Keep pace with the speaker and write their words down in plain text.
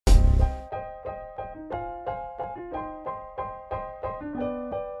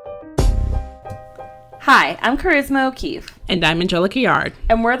Hi, I'm Charisma O'Keefe. And I'm Angelica Yard.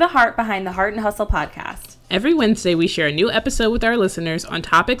 And we're the heart behind the Heart and Hustle podcast. Every Wednesday, we share a new episode with our listeners on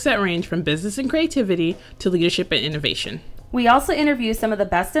topics that range from business and creativity to leadership and innovation. We also interview some of the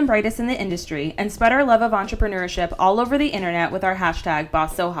best and brightest in the industry and spread our love of entrepreneurship all over the internet with our hashtag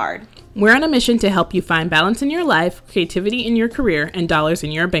 #BossSoHard. We're on a mission to help you find balance in your life, creativity in your career, and dollars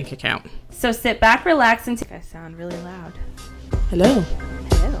in your bank account. So sit back, relax, and I sound really loud. Hello.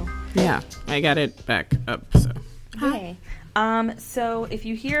 Hello. Yeah, I got it back up, so. Hi. So if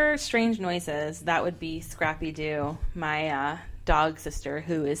you hear strange noises, that would be Scrappy Doo, my dog sister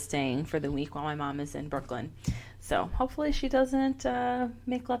who is staying for the week while my mom is in Brooklyn. So hopefully she doesn't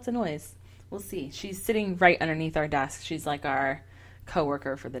make lots of noise. We'll see. She's sitting right underneath our desk. She's like our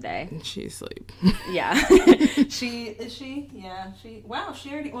coworker for the day. She's asleep. Yeah. She? Yeah.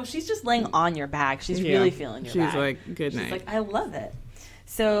 She's just laying on your back. She's really feeling your back. She's like, good night. She's like, I love it.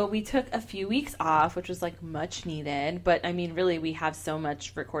 So we took a few weeks off, which was like much needed. But I mean, really, we have so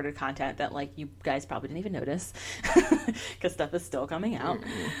much recorded content that like you guys probably didn't even notice because stuff is still coming out.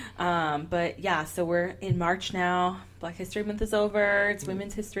 But yeah, so we're in March now. Black History Month is over. It's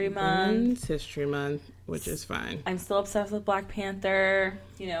Women's History Month. Women's History Month, which is fine. I'm still obsessed with Black Panther.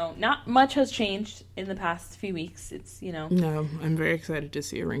 You know, not much has changed in the past few weeks. It's, you know. No, I'm very excited to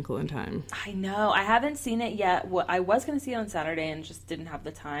see A Wrinkle in Time. I know. I haven't seen it yet. I was going to see it on Saturday and just didn't have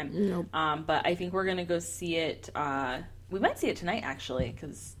the time. Nope. But I think we're going to go see it. We might see it tonight, actually,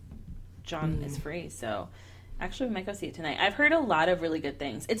 because John is free. So actually, we might go see it tonight. I've heard a lot of really good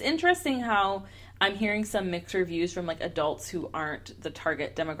things. It's interesting how I'm hearing some mixed reviews from like adults who aren't the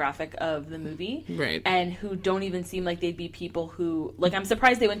target demographic of the movie. Right. And who don't even seem like they'd be people who, like, I'm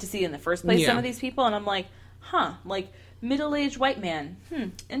surprised they went to see it in the first place, some of these people. And I'm like, like, middle-aged white man.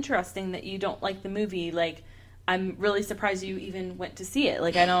 Interesting that you don't like the movie. Like, I'm really surprised you even went to see it.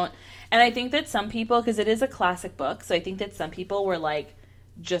 Like, I don't, and I think that some people, because it is a classic book, so I think that some people were like,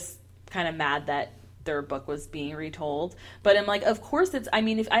 just kind of mad that their book was being retold. But I'm like, of course it's, I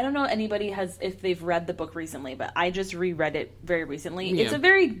mean, if I don't know anybody if they've read the book recently, but I just reread it very recently. Yeah. It's a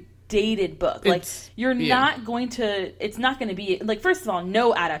very dated book. Like, you're not going to, it's not going to be, like, first of all,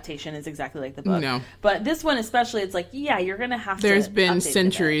 no adaptation is exactly like the book. No. But this one especially, it's like, yeah, you're going to have to. There's been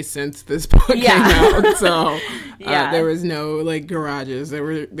centuries since this book came out, so there was no, like, garages. There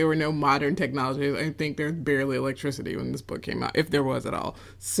were no modern technologies. I think there's barely electricity when this book came out, if there was at all.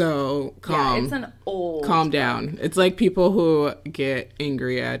 So, it's an old calm down. It's like people who get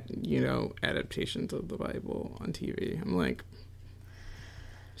angry at, adaptations of the Bible on TV. I'm like,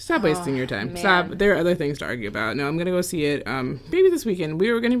 stop wasting your time. Man. Stop. There are other things to argue about. No, I'm gonna go see it. Maybe this weekend.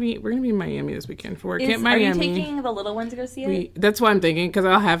 We're gonna be in Miami this weekend for work. Miami. Are you taking the little one to go see it? That's what I'm thinking, because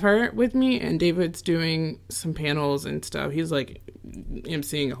I'll have her with me, and David's doing some panels and stuff. He's like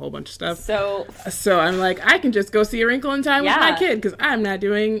emceeing a whole bunch of stuff. So I'm like, I can just go see A Wrinkle in Time with my kid, because I'm not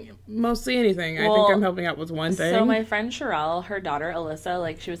doing mostly anything. I think I'm helping out with one thing. So my friend Sherelle, her daughter Alyssa,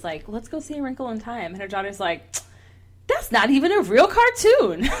 like, she was like, let's go see A Wrinkle in Time, and her daughter's like, that's not even a real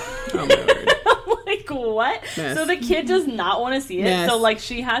cartoon. Oh, my word. I'm like, what? Mess. So the kid does not want to see it. Mess. So, like,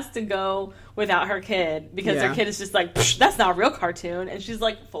 she has to go without her kid because her kid is just like, that's not a real cartoon. And she's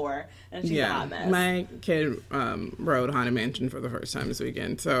like 4, and she's a hot mess. My kid rode Haunted Mansion for the first time this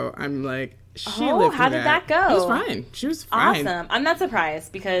weekend. So I'm like, she lived how did that go? It was fine. She was fine. Awesome. I'm not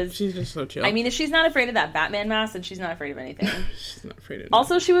surprised because she's just so chill. I mean, if she's not afraid of that Batman mask, then she's not afraid of anything. She's not afraid of it.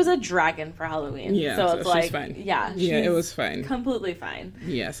 Also, she was a dragon for Halloween. Yeah, so it's like, she's fine. Yeah, it was fine. Completely fine.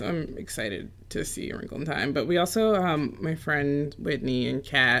 Yeah, so I'm excited to see A Wrinkle in Time. But we also, my friend Whitney and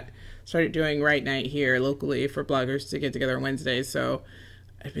Kat started doing Write Night here locally for bloggers to get together on Wednesdays. So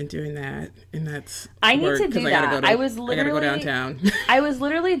I've been doing that, and that's I need to do that. I gotta go downtown. I was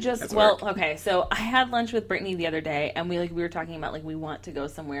literally just okay. So I had lunch with Brittany the other day, and we were talking about like we want to go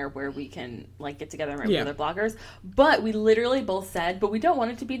somewhere where we can like get together and write with other bloggers. But we literally both said, but we don't want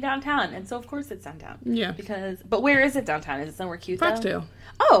it to be downtown, and so of course it's downtown. Yeah. But where is it downtown? Is it somewhere cute? Foxdale.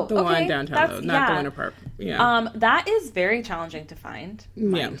 Oh, the one downtown though, not the Winter Park. Yeah. That is very challenging to find.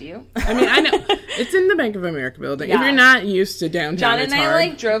 Mind you. I mean, I know it's in the Bank of America building. Yeah. If you're not used to downtown, John and I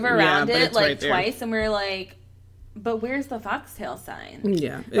hard. Drove around it like twice, and we were like, but where's the Foxtail sign?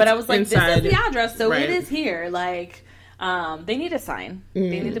 Yeah. But I was like, this is the address, so it is here. Like, they need a sign.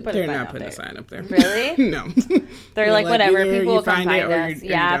 They need to put a sign up there. They're not putting a sign up there. Really? No. They're like, whatever. People will come find us.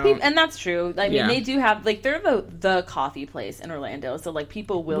 Yeah. And that's true. I mean, they do have, like, they're the coffee place in Orlando. So, like,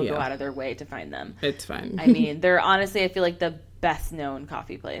 people will go out of their way to find them. It's fine. I mean, they're honestly, I feel like the best known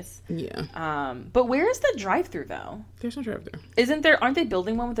coffee place. Yeah. But where is the drive-thru though? There's no drive-thru. Aren't they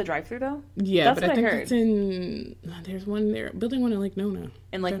building one with a drive-thru though? Yeah, that's but I think it's in. There's one there. Building one in Lake Nona.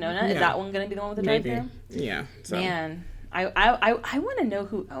 In Lake Nona, is that one going to be the one with the drive-thru? Yeah. So. Man, I want to know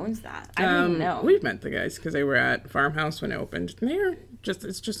who owns that. I don't even know. We've met the guys because they were at Farmhouse when it opened.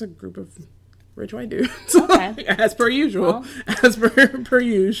 It's just a group of rich white dudes. Okay. As per usual. Well, as per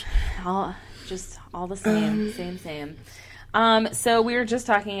usual. All the same. Same. So we were just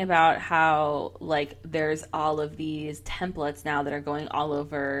talking about how, like, there's all of these templates now that are going all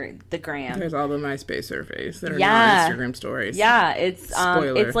over the gram. There's all the MySpace surveys that are now Instagram stories. Yeah, it's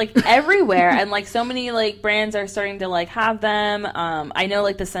like everywhere, and like so many like brands are starting to like have them. I know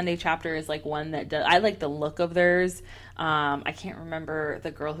like the Sunday chapter is like one that does. I like the look of theirs. I can't remember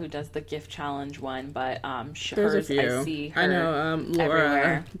the girl who does the gift challenge one, but there's a few. I see her. I know Laura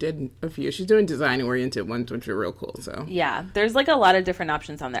everywhere. Did a few. She's doing design oriented ones, which are real cool. So yeah, there's like a lot of different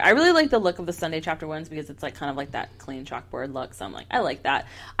options on there. I really like the look of the Sunday chapter ones because it's like kind of like that clean chalkboard look. So I'm like, I like that.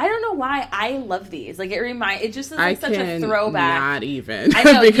 I don't know why I love these. Like it just is like such a throwback. Not even. I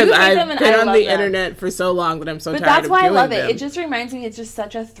know because I've been on the them. internet for so long that I'm so tired of But that's why I love them. it. It just reminds me. It's just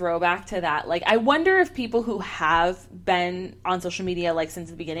such a throwback to that. Like I wonder if people who have been on social media like since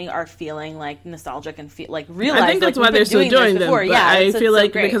the beginning are feeling like nostalgic and feel like realize. I think that's why they're still doing them. But yeah, I feel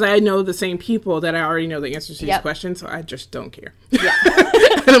like because I know the same people that I already know the answers to these questions, so I just don't care. Yeah.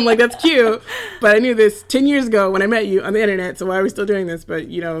 And I'm like, that's cute, but I knew this 10 years ago when I met you on the internet, so why are we still doing this? But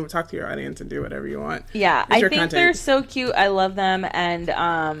talk to your audience and do whatever you want. Yeah, I think they're so cute. I love them, and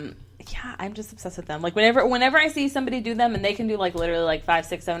yeah, I'm just obsessed with them. Like whenever I see somebody do them, and they can do like literally like 5,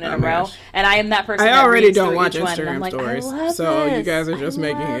 6, 7 in a row, and I am that person. I already don't watch Instagram stories, so you guys are just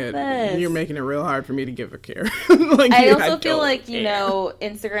making it. You're making it real hard for me to give a care. Like, I also feel like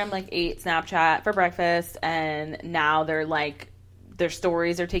Instagram like ate Snapchat for breakfast, and now they're like. Their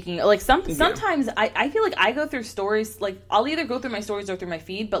stories are taking like sometimes I feel like I go through stories, like I'll either go through my stories or through my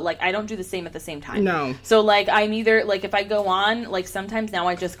feed, but like I don't do the same at the same time. No. So like I'm either like if I go on, like sometimes now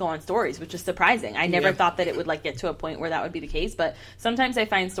I just go on stories, which is surprising. I never thought that it would like get to a point where that would be the case, but sometimes I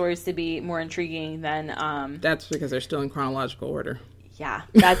find stories to be more intriguing than That's because they're still in chronological order. Yeah,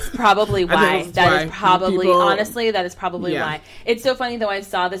 that's probably why. That is probably honestly that is probably why. It's so funny though. I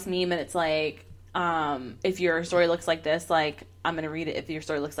saw this meme and it's like if your story looks like this, like I'm going to read it. If your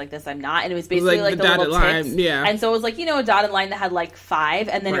story looks like this, I'm not. And it was basically like the little tips. Yeah. And so it was like, a dotted line that had like 5,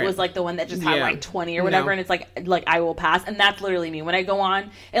 and then it was like the one that just had like 20 or whatever. No. And it's like I will pass. And that's literally me. When I go on,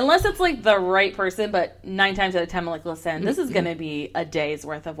 unless it's like the right person, but 9 times out of 10, I'm like, listen, this is going to be a day's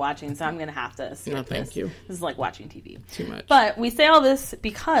worth of watching, so I'm going to have to skip No, thank you. This is like watching TV. Too much. But we say all this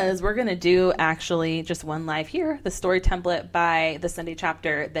because we're going to do actually just one live here, the story template by the Sunday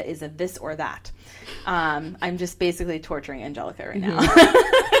chapter that is a this or that. I'm just basically torturing Angelica right now.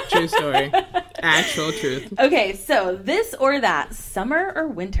 True story. Actual truth. Okay, so this or that, summer or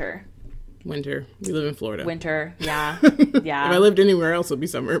winter? Winter. We live in Florida. Winter, yeah. Yeah. If I lived anywhere else, it would be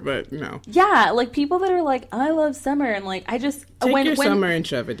summer, but no. Yeah, like people that are like, I love summer, and like, I just... Take your summer and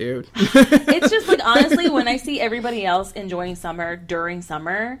shove it, dude. It's just like, honestly, when I see everybody else enjoying summer during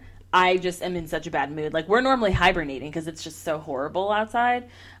summer, I just am in such a bad mood. Like, we're normally hibernating because it's just so horrible outside.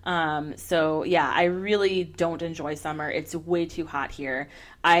 So yeah, I really don't enjoy summer. It's way too hot here.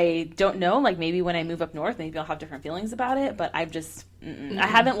 I don't know, like maybe when I move up north, maybe I'll have different feelings about it, but I've just, I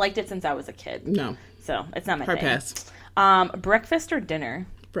haven't liked it since I was a kid. No. So it's not my Hard thing. pass. Breakfast or dinner?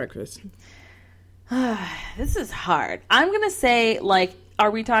 Breakfast. This is hard. I'm going to say, like, are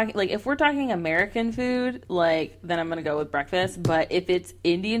we talking, like, if we're talking American food, like, then I'm going to go with breakfast. But if it's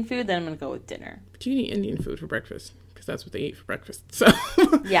Indian food, then I'm going to go with dinner. But you can eat Indian food for breakfast, because that's what they eat for breakfast. So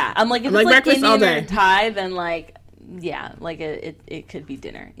yeah, I'm like, if it's like Indian or Thai, then, like, yeah, like, it could be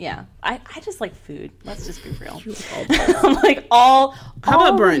dinner. Yeah. I just like food. Let's just be real. I'm like, all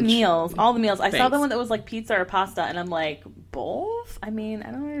the meals. All the meals. I saw the one that was, like, pizza or pasta, and I'm like, both? I mean,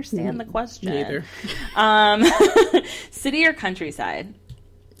 I don't understand the question. Neither. City or countryside?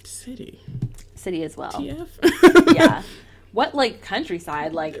 City as well. TF? Yeah. What, like,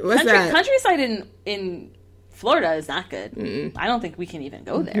 countryside? Like, countryside in Florida is not good. Mm-mm. I don't think we can even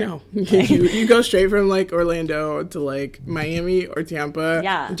go there. No. you go straight from, like, Orlando to, like, Miami or Tampa,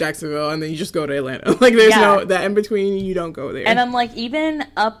 Jacksonville, and then you just go to Atlanta. Like, there's no, that in between, you don't go there. And I'm like, even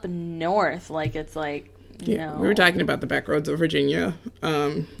up north, like, it's like, you know. We were talking about the back roads of Virginia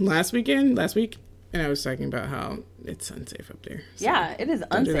last week, and I was talking about how it's unsafe up there. So yeah, it is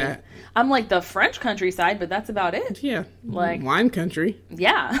unsafe. I'm like the French countryside, but that's about it. Yeah. Like wine country.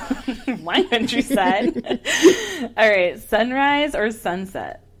 Yeah. Wine countryside. All right. Sunrise or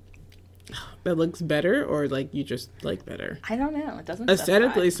sunset? that looks better, or like you just like better? I don't know. It doesn't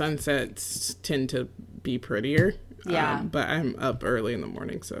aesthetically specify. Sunsets tend to be prettier. Yeah. But I'm up early in the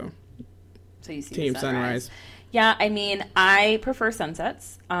morning, so you see team sunrise. Yeah, I mean, I prefer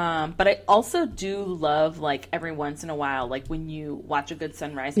sunsets, but I also do love, like, every once in a while, like, when you watch a good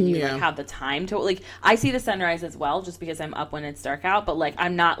sunrise and you, like, have the time to, like, I see the sunrise as well, just because I'm up when it's dark out, but, like,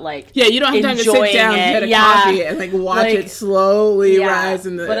 I'm not, like, you don't have time to sit down and get a coffee and, like, watch it slowly rise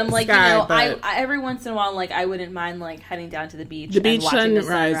in the sky. But I'm, like, I every once in a while, like, I wouldn't mind, like, heading down to the beach and watching the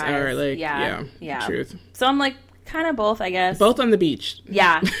sunrise. Are, like, yeah, truth. So I'm, like, kind of both, I guess. Both on the beach.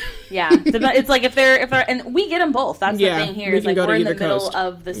 Yeah. It's like if they're, and we get them both. That's the thing here. Is like we're in the middle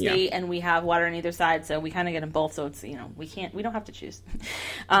of the state and we have water on either side, so we kind of get them both. So it's, we don't have to choose.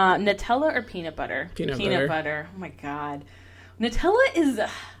 Nutella or peanut butter? Peanut butter. Oh my God. Nutella is,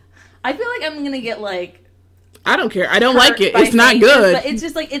 I feel like I'm going to get like, I don't care. I don't like it. It's not good. But it's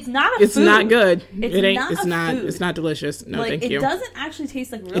just like, it's not a food. It's not good. It's not delicious. No, thank you. It doesn't actually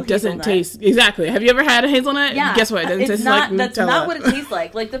taste like real hazelnut. It doesn't taste, exactly. Have you ever had a hazelnut? Yeah. Guess what? It doesn't taste like Nutella. That's not what it tastes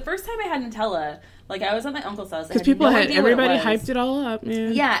like. Like, the first time I had Nutella, like, I was at my uncle's house. Because everybody hyped it all up,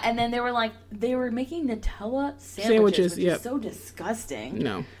 man. Yeah, and then they were making Nutella sandwiches, which is so disgusting.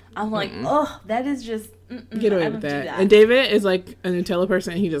 No. I'm like, that is just... Get away with that. And David is like a Nutella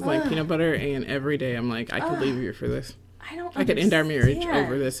person. He does like peanut butter, and every day I'm like, I could leave you for this. I could end our marriage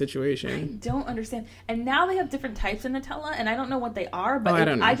over this situation. I don't understand. And now they have different types of Nutella, and I don't know what they are, but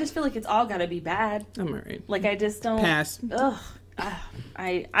I just feel like it's all got to be bad. I'm alright. Like, I just don't... Pass. Ugh.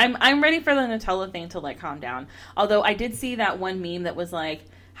 I'm ready for the Nutella thing to, like, calm down. Although I did see that one meme that was like,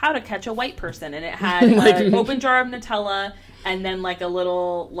 how to catch a white person, and it had an open jar of Nutella and then like a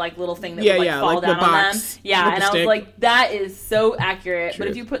little thing that would fall down on them. Yeah, and I was like, that is so accurate. But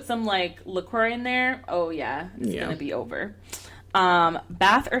if you put some like liqueur in there, it's gonna be over.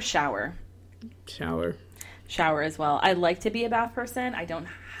 Bath or shower? Shower as well. I like to be a bath person. I don't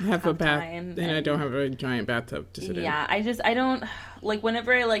have a bath, and I don't have a giant bathtub to sit in. Yeah, I don't like,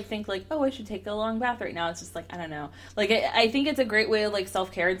 whenever I like think like, oh, I should take a long bath right now. It's just like, I don't know. Like, I think it's a great way of like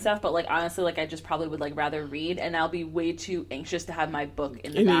self-care and stuff, but like, honestly, like, I just probably would like rather read, and I'll be way too anxious to have my book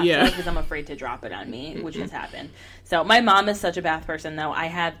in the bathtub because I'm afraid to drop it on me, which has happened. So my mom is such a bath person though. I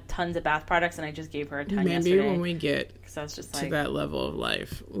had tons of bath products and I just gave her a ton yesterday. Maybe when we get I was just like, to that level of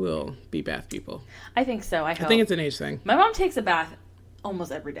life, we'll be bath people. I think so. I hope. I think it's an age thing. My mom takes a bath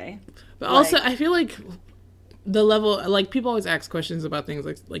almost every day. But also, I feel like the level, like, people always ask questions about things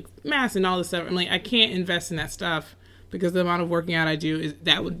like mass and all this stuff. I'm like, I can't invest in that stuff because the amount of working out I do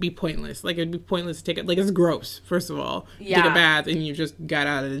that would be pointless. Like, it'd be pointless to take it. Like, it's gross, first of all. Yeah. Take a bath and you just got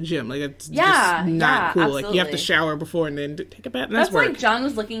out of the gym. Like, it's just not cool. Absolutely. Like, you have to shower before and then take a bath. And that's work. Like, John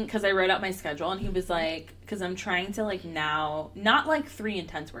was looking, because I wrote out my schedule, and he was like, because I'm trying to, like, now, not like 3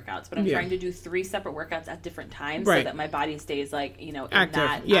 intense workouts, but I'm trying to do 3 separate workouts at different times so that my body stays, like, in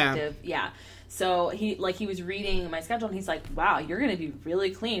active. Yeah. So he was reading my schedule, and he's like, wow, you're going to be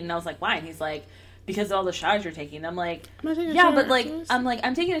really clean. And I was like, why? And he's like, because of all the showers you're taking. And I'm like, but like,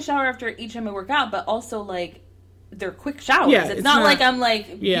 I'm taking a shower after each time I work out, but also like, they're quick showers. Yeah, it's not like I'm like,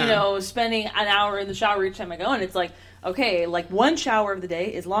 spending an hour in the shower each time I go. And it's like, okay, like, 1 shower of the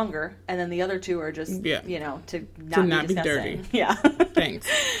day is longer, and then the other 2 are just, to not be dirty. Yeah. Thanks.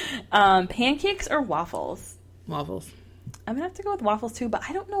 Pancakes or waffles? Waffles. I'm gonna have to go with waffles too, but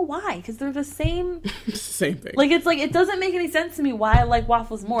I don't know why, because they're the same. Same thing. Like, it's like, it doesn't make any sense to me why I like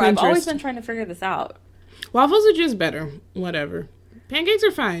waffles more. I've always been trying to figure this out. Waffles are just better. Whatever. Pancakes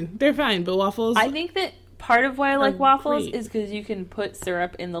are fine. They're fine, but waffles. I think that part of why I like waffles is because you can put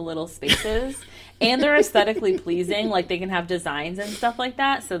syrup in the little spaces, and they're aesthetically pleasing. Like, they can have designs and stuff like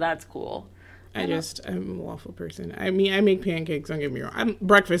that, so that's cool. I'm a waffle person. I mean, I make pancakes, don't get me wrong. I'm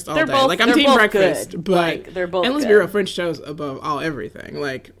breakfast all day. Both, like, I'm team breakfast, good. but like, they're both. And let's be real, French toast above everything.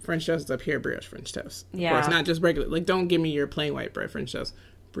 Like, French toast is up here, brioche French toast. Of course, not just regular. Like, don't give me your plain white bread French toast,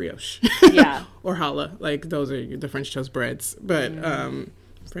 brioche. Yeah. Or challah. Like, those are the French toast breads. But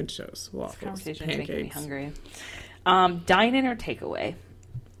French toast, waffles, pancakes. Making me hungry. Dine-in or takeaway?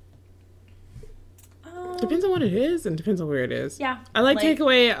 Depends on what it is and depends on where it is. Yeah. I like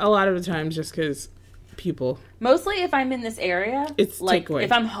takeaway a lot of the times just because people. Mostly if I'm in this area. It's like, takeaway.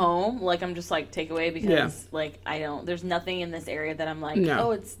 If I'm home, like, I'm just like takeaway because like, there's nothing in this area that I'm like,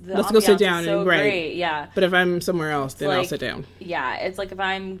 it's the let's go sit down so and great. Yeah. But if I'm somewhere else, then I'll sit down. Yeah. It's like if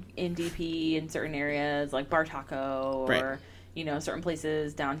I'm in DP in certain areas like Bar Taco or, certain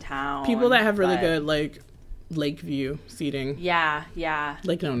places downtown. People that have really good, like, Lakeview seating. Yeah.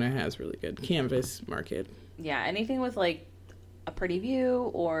 Lake Nona has really good Canvas Market. Yeah, anything with like a pretty view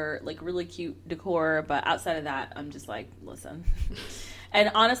or like really cute decor, but outside of that, I'm just like, listen.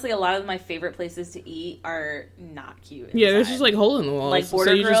 And honestly, a lot of my favorite places to eat are not cute inside. Yeah, there's just like hole in the walls. Like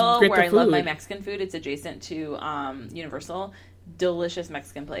Border so Grill, where I love my Mexican food. It's adjacent to Universal. Delicious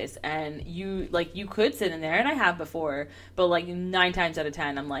Mexican place, and you could sit in there, and I have before, but like 9 times out of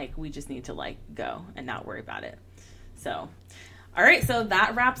 10 I'm like, we just need to like go and not worry about it. So all right, so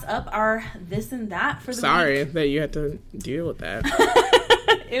that wraps up our this and that for the week. That you had to deal with that.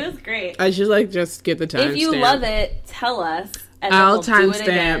 It was great. I should just get the time if you stamp. love it, tell us. And I'll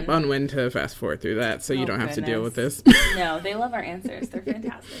timestamp on when to fast forward through that, so you don't have to deal with this. No, they love our answers. They're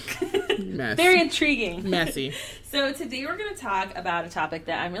fantastic. Mess. Very intriguing. Messy. So today we're going to talk about a topic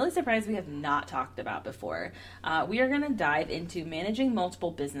that I'm really surprised we have not talked about before. We are going to dive into managing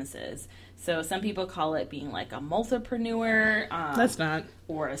multiple businesses. So some people call it being like a multipreneur. That's not.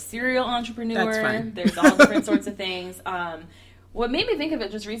 Or a serial entrepreneur. That's fine. There's all different sorts of things. What made me think of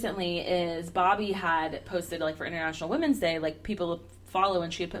it just recently is Bobby had posted, like, for International Women's Day, like, people follow,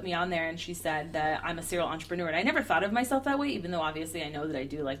 and she had put me on there, and she said that I'm a serial entrepreneur, and I never thought of myself that way, even though obviously I know that I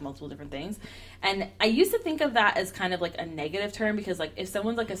do, like, multiple different things. And I used to think of that as kind of, like, a negative term, because, like, if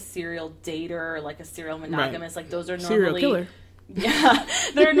someone's, like, a serial dater or, like, a serial monogamous, like, those are normally... Serial killer. Yeah,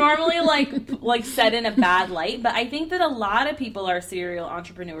 they're normally like set in a bad light, but I think that a lot of people are serial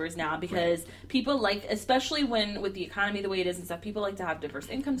entrepreneurs now because people like, especially when with the economy the way it is and stuff, people like to have diverse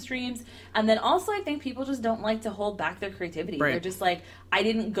income streams, and then also I think people just don't like to hold back their creativity. They're just like, I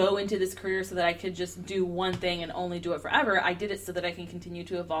didn't go into this career so that I could just do one thing and only do it forever. I did it so that I can continue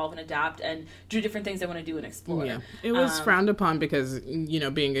to evolve and adapt and do different things I want to do and explore. Yeah, it was frowned upon because, you know,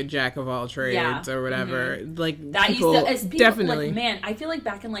 being a jack of all trades or whatever, like that people, used to, people definitely. Like, man, I feel like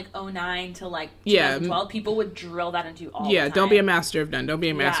back in like 2009 to like 2012, people would drill that into you all the time. Don't be a master of none. Don't be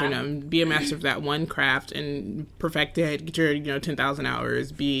a master of none. Be a master of that one craft and perfect it. Get your 10,000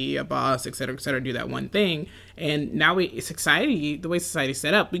 hours. Be a boss, et cetera, et cetera. Do that one thing. And now the way society's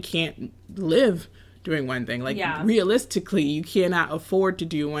set up, we can't live doing one thing. Like realistically, you cannot afford to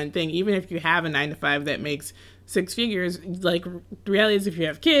do one thing, even if you have a 9-to-5 that makes 6 figures. Like the reality is, if you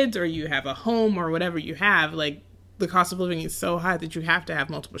have kids or you have a home or whatever you have, like, the cost of living is so high that you have to have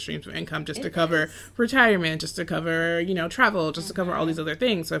multiple streams of income just to cover retirement, just to cover, travel, just to cover all these other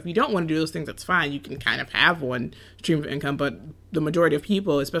things. So if you don't want to do those things, that's fine. You can kind of have one stream of income, but the majority of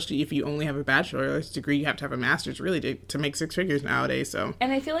people, especially if you only have a bachelor's degree, you have to have a master's really to make 6 figures nowadays. So,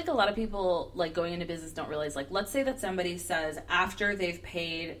 and I feel like a lot of people, like, going into business don't realize, like, let's say that somebody says after they've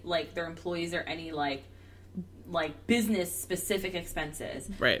paid, like, their employees or any, like business specific expenses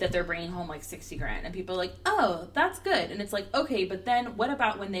that they're bringing home like 60 grand, and people are like, oh, that's good. And it's like, okay, but then what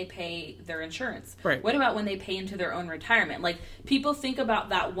about when they pay their insurance? What about when they pay into their own retirement? Like, people think about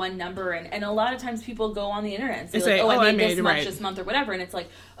that one number, and a lot of times people go on the internet and say, like, I made this much this month or whatever, and it's like,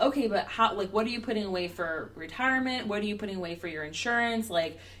 okay, but how, like, what are you putting away for retirement? What are you putting away for your insurance?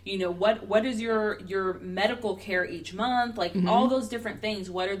 Like, what is your medical care each month? Like, all those different things.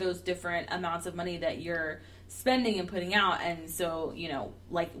 What are those different amounts of money that you're spending and putting out? And so,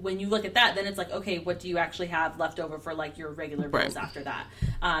 like, when you look at that, then it's like, okay, what do you actually have left over for, like, your regular bills after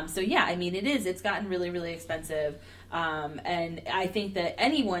that? So yeah, I mean, it's gotten really, really expensive. And I think that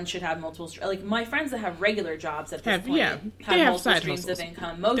anyone should have multiple, like, my friends that have regular jobs at this point have multiple streams of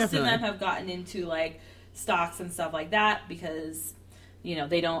income. Most of them have gotten into, like, stocks and stuff like that because,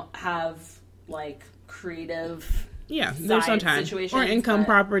 they don't have, like, creative... Yeah, there's some time. Or income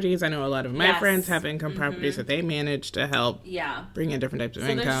properties. I know a lot of my friends have income properties that they manage to help bring in different types of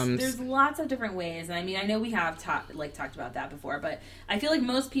incomes. There's lots of different ways. And I mean, I know we have talked about that before, but I feel like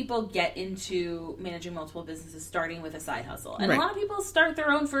most people get into managing multiple businesses starting with a side hustle. And a lot of people start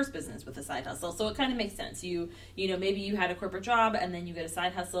their own first business with a side hustle. So it kind of makes sense. You know, maybe you had a corporate job and then you get a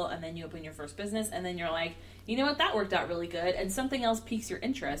side hustle and then you open your first business and then you're like, you know what, that worked out really good. And something else piques your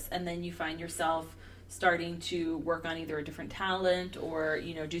interest. And then you find yourself starting to work on either a different talent or,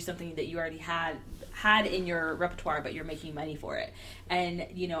 do something that you already had in your repertoire, but you're making money for it. And,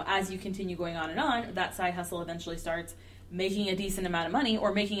 as you continue going on, that side hustle eventually starts making a decent amount of money,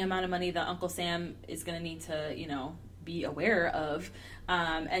 or making an amount of money that Uncle Sam is going to need to, be aware of.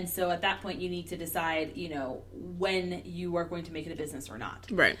 And so at that point you need to decide, when you are going to make it a business or not.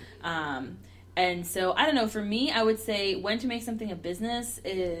 Right. And so, I don't know, for me, I would say when to make something a business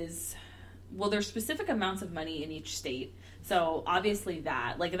is... Well, there's specific amounts of money in each state. So obviously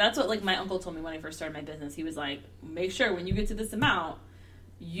that's what, like, my uncle told me when I first started my business. He was like, make sure when you get to this amount,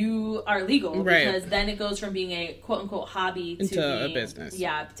 you are legal, because then it goes from being a quote unquote hobby to being a business.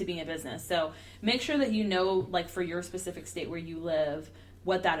 Yeah, to being a business. So make sure that like, for your specific state where you live,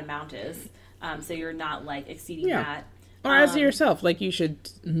 what that amount is. So you're not, like, exceeding that. Or as yourself, like you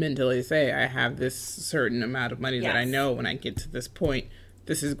should mentally say, I have this certain amount of money that I know when I get to this point,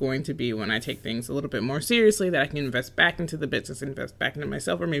 this is going to be when I take things a little bit more seriously, that I can invest back into the business, invest back into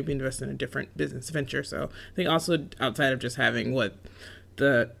myself, or maybe invest in a different business venture. So I think also outside of just having what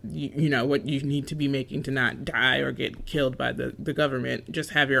what you need to be making to not die or get killed by the government,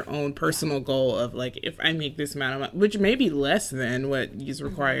 just have your own personal goal of like, if I make this amount of money, which may be less than what is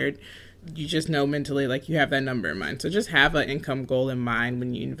required, you just know mentally, like, you have that number in mind. So just have an income goal in mind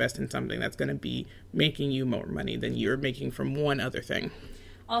when you invest in something that's going to be making you more money than you're making from one other thing.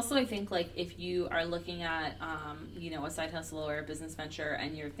 Also, I think, like, if you are looking at, a side hustle or a business venture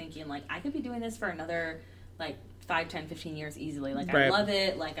and you're thinking, like, I could be doing this for another, like, 5, 10, 15 years easily. Like, I love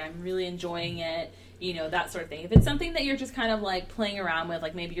it. Like, I'm really enjoying it. That sort of thing. If it's something that you're just kind of, like, playing around with,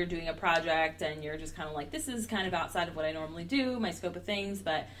 like, maybe you're doing a project and you're just kind of like, this is kind of outside of what I normally do, my scope of things,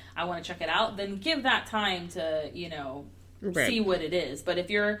 but I want to check it out, then give that time to, see what it is. But if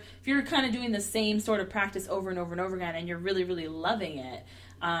you're kind of doing the same sort of practice over and over and over again and you're really, really loving it,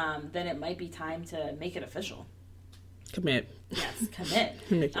 then it might be time to make it official. Commit. Yes,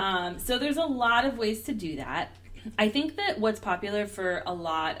 commit. So there's a lot of ways to do that. I think that what's popular for a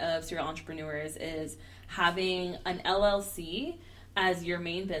lot of serial entrepreneurs is having an LLC as your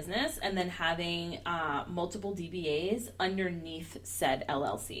main business and then having multiple DBAs underneath said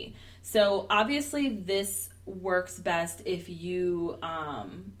LLC. So obviously this works best if you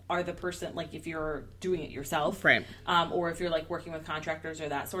are the person, like if you're doing it yourself, right? Or if you're like working with contractors or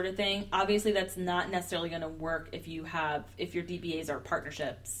that sort of thing. Obviously that's not necessarily going to work if your DBAs are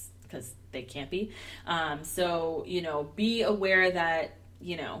partnerships, because they can't be. So, be aware that,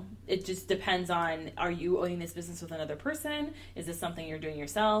 it just depends on, are you owning this business with another person? Is this something you're doing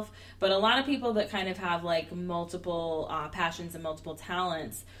yourself? But a lot of people that kind of have like multiple passions and multiple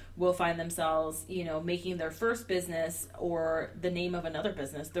talents will find themselves, making their first business or the name of another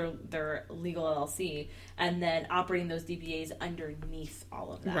business, their legal LLC, and then operating those DBAs underneath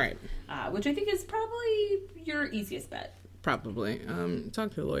all of that. Right. Which I think is probably your easiest bet. Probably.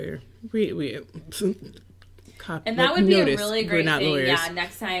 Talk to a lawyer. And that would be a really great thing. Lawyers. Yeah,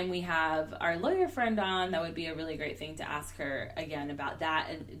 next time we have our lawyer friend on, that would be a really great thing to ask her again about that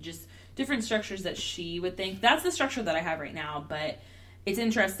and just different structures that she would think. That's the structure that I have right now, but it's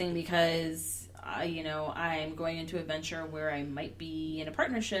interesting because, I'm going into a venture where I might be in a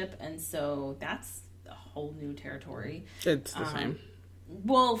partnership, and so that's a whole new territory. It's the same.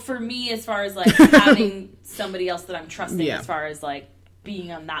 Well, for me, as far as, like, having somebody else that I'm trusting, as far as, like,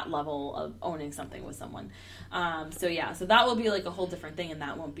 being on that level of owning something with someone. So that will be, like, a whole different thing, and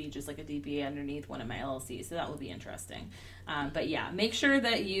that won't be just, like, a DBA underneath one of my LLCs, so that will be interesting. But, yeah, make sure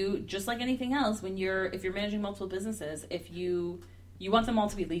that you, just like anything else, if you're managing multiple businesses, if you want them all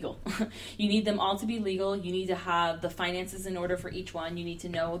to be legal. You need them all to be legal. You need to have the finances in order for each one. You need to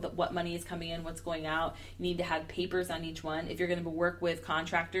know what money is coming in, what's going out. You need to have papers on each one. If you're going to work with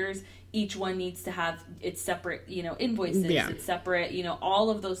contractors, each one needs to have its separate, invoices. Yeah. It's separate,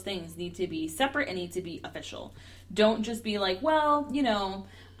 all of those things need to be separate and need to be official. Don't just be like, well,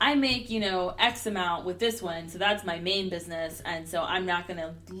 I make, X amount with this one, so that's my main business, and so I'm not going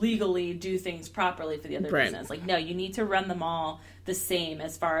to legally do things properly for the other business. Like, no, you need to run them all the same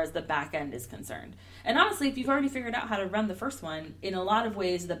as far as the back end is concerned. And honestly, if you've already figured out how to run the first one, in a lot of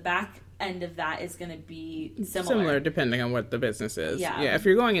ways, the back end of that is going to be similar depending on what the business is. Yeah. If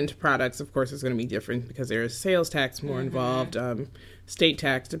you're going into products, of course, it's going to be different because there's sales tax more involved, state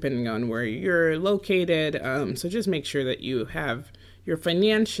tax depending on where you're located. So just make sure that you have your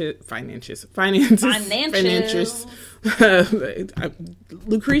finances.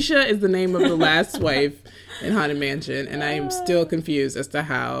 Lucretia is the name of the last wife in Haunted Mansion, and I am still confused as to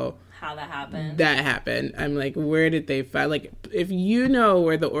how that happened. I'm like, where did they find? Like, if you know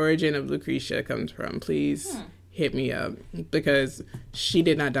where the origin of Lucretia comes from, please hit me up, because she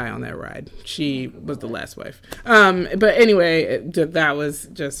did not die on that ride. She was the last wife. But anyway, that was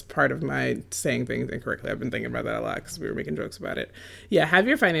just part of my saying things incorrectly. I've been thinking about that a lot because we were making jokes about it. Yeah, have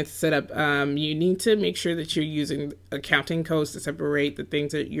your finances set up. You need to make sure that you're using accounting codes to separate the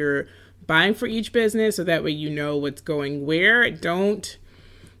things that you're buying for each business, so that way you know what's going where. Don't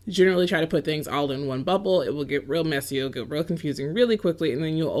generally try to put things all in one bubble. It will get real messy. It'll get real confusing really quickly, and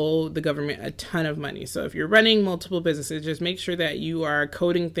then you'll owe the government a ton of money. So if you're running multiple businesses, just make sure that you are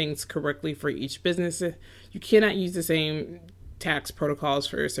coding things correctly for each business. You cannot use the same tax protocols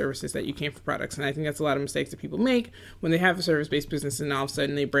for services that you can for products. And I think that's a lot of mistakes that people make when they have a service-based business and all of a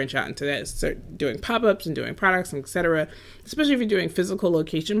sudden they branch out into that, start doing pop-ups and doing products and etc. Especially if you're doing physical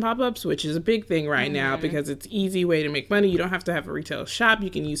location pop-ups, which is a big thing right now because it's an easy way to make money. You don't have to have a retail shop. You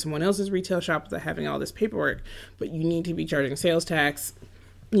can use someone else's retail shop without having all this paperwork, but you need to be charging sales tax.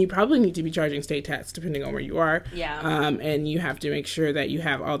 You probably need to be charging state tax depending on where you are. Yeah. And you have to make sure that you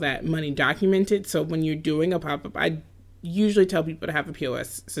have all that money documented. So when you're doing a pop-up, I usually tell people to have a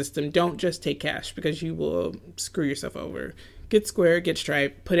POS system. Don't just take cash because you will screw yourself over. Get Square, get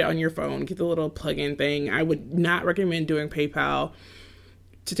Stripe, put it on your phone, get the little plug-in thing. I would not recommend doing PayPal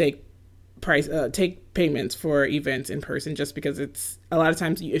to take payments for events in person, just because it's a lot of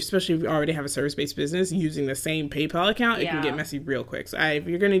times, especially if you already have a service-based business, using the same PayPal account, it can get messy real quick. So if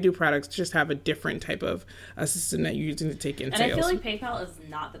you're going to do products, just have a different type of a system that you're using to take in sales. And I feel like PayPal is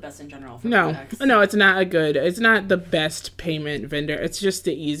not the best in general for products. No, it's not the best payment vendor. It's just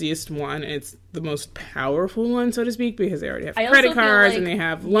the easiest one. It's the most powerful one, so to speak, because they already have credit cards and they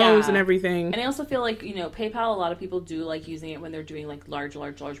have loans and everything. And I also feel like, PayPal, a lot of people do like using it when they're doing like large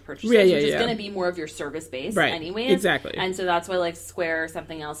purchases, which is going to be more of your service base anyways. Exactly. And so that's why like Square or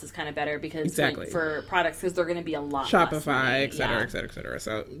something else is kind of better because for products, because they're going to be a lot Shopify, et cetera, et cetera, et cetera.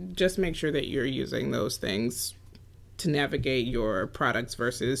 So just make sure that you're using those things to navigate your products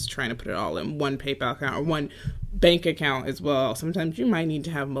versus trying to put it all in one PayPal account or one bank account as well. Sometimes you might need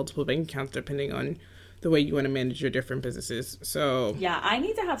to have multiple bank accounts depending on the way you want to manage your different businesses. So yeah, I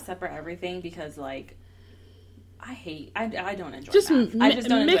need to have separate everything because like I don't enjoy math. I just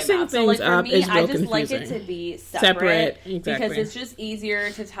don't enjoy math. So like for me, I just like it to be separate exactly. Because it's just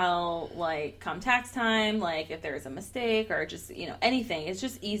easier to tell like come tax time, like if there's a mistake or just anything. It's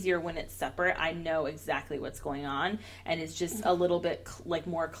just easier when it's separate. I know exactly what's going on, and it's just a little bit like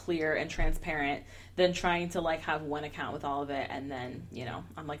more clear and transparent than trying to like have one account with all of it, and then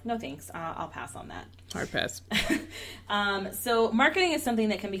I'm like, no thanks, I'll pass on that. Hard pass. So marketing is something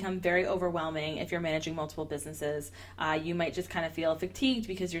that can become very overwhelming if you're managing multiple businesses. You might just kind of feel fatigued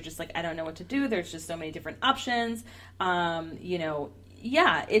because you're just like, I don't know what to do. There's just so many different options.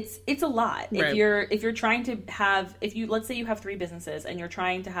 Yeah, it's a lot. Right. If you're trying to have, let's say you have 3 businesses and you're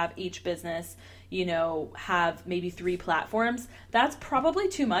trying to have each business, have maybe 3 platforms, that's probably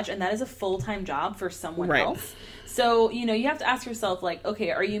too much. And that is a full-time job for someone else. So, you have to ask yourself like,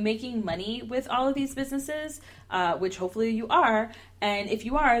 okay, are you making money with all of these businesses? Which hopefully you are. And if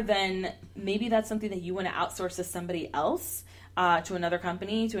you are, then maybe that's something that you want to outsource to somebody else. To another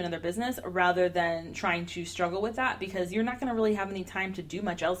company, to another business, rather than trying to struggle with that, because you're not going to really have any time to do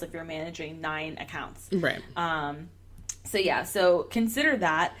much else if you're managing 9 accounts. Right. So consider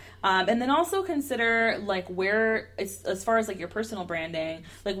that. And then also consider like where, as far as like your personal branding,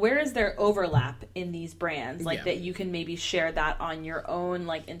 like where is there overlap in these brands? Like that you can maybe share that on your own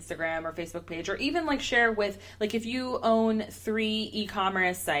like Instagram or Facebook page, or even like share with, like if you own 3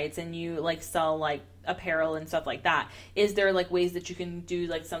 e-commerce sites and you like sell like apparel and stuff like that, is there like ways that you can do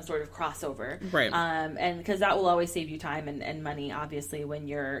like some sort of crossover, right? And because that will always save you time and money, obviously, when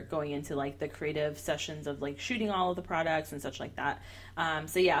you're going into like the creative sessions of like shooting all of the products and such like that.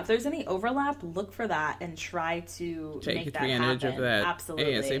 So yeah, if there's any overlap, look for that and try to take make that advantage happen. of that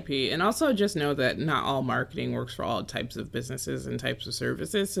Absolutely. ASAP. And also just know that not all marketing works for all types of businesses and types of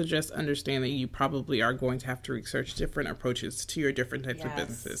services. So just understand that you probably are going to have to research different approaches to your different types of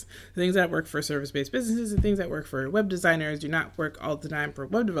businesses. The things that work for service-based businesses and things that work for web designers do not work all the time for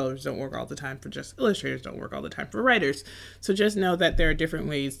web developers, don't work all the time for just illustrators, don't work all the time for writers. So just know that there are different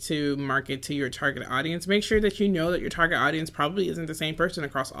ways to market to your target audience. Make sure that you know that your target audience probably isn't the same person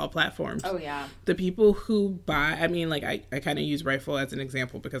across all platforms. Oh yeah. The people who buy, I kind of use Rifle as an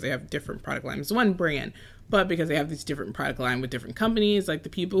example because they have different product lines. It's one brand, but because they have this different product line with different companies, like the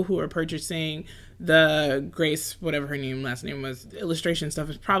people who are purchasing the Grace, whatever her last name was, illustration stuff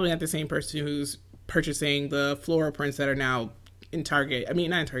is probably not the same person who's purchasing the floral prints that are now in Target. I mean,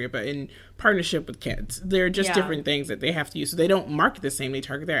 not in Target, but in partnership with kids. They're just different things that they have to use. So they don't market the same. They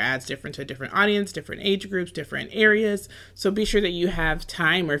target their ads different to a different audience, different age groups, different areas. So be sure that you have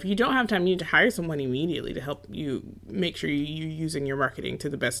time, or if you don't have time, you need to hire someone immediately to help you make sure you're using your marketing to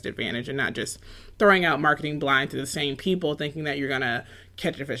the best advantage and not just throwing out marketing blind to the same people thinking that you're going to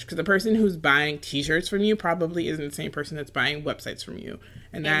catch a fish. Because the person who's buying t-shirts from you probably isn't the same person that's buying websites from you.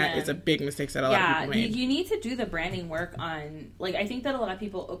 And that is a big mistake that a lot of people made. You need to do the branding work on, like, I think that a lot of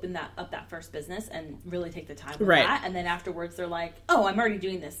people open that first business and really take the time with that. And then afterwards they're like, oh, I'm already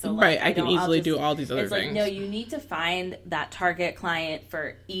doing this. So, like, I can easily do all these other things. Like, no, you need to find that target client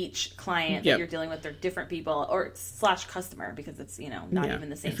for each client that you're dealing with. They're different people or / customer, because it's, not even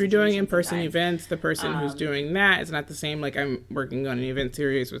the same. If you're doing in-person events, the person who's doing that is not the same. Like, I'm working on an event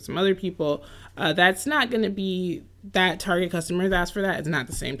series with some other people. That's not going to be that target customer that's for that. It's not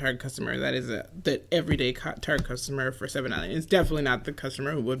the same target customer that is the everyday target customer for 7-Eleven. It's definitely not the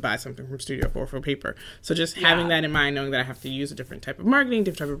customer who would buy something from Studio 4 for paper. So just having that in mind, knowing that I have to use a different type of marketing,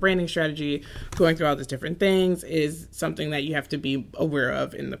 different type of branding strategy, going through all these different things is something that you have to be aware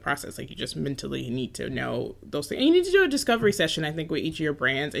of in the process. Like, you just mentally need to know those things. And you need to do a discovery session, I think, with each of your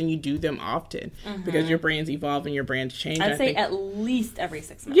brands, and you do them often because your brands evolve and your brands change. I'd say at least every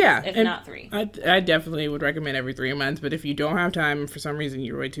 6 months, if not 3. I definitely would recommend every 3 months, but if you don't have time, for some reason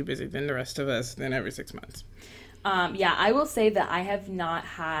you're way too busy than the rest of us, then every 6 months. I will say that I have not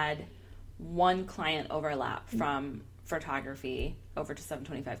had one client overlap from photography over to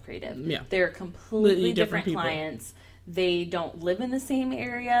 725 Creative. Yeah. They're completely different clients. They don't live in the same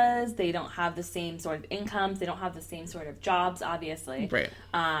areas. They don't have the same sort of incomes. They don't have the same sort of jobs, obviously. Right.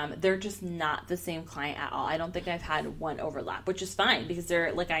 They're just not the same client at all. I don't think I've had one overlap, which is fine because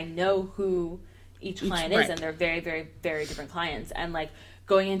they're, like, I know who each client is, and they're very, very, very different clients. And, like,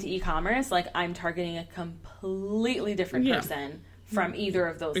 going into e-commerce, like, I'm targeting a completely different person from either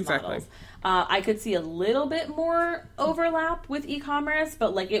of those models. I could see a little bit more overlap with e-commerce,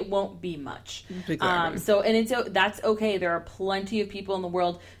 but, like, it won't be much. That's okay. There are plenty of people in the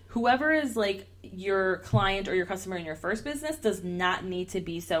world. Whoever is, like, your client or your customer in your first business does not need to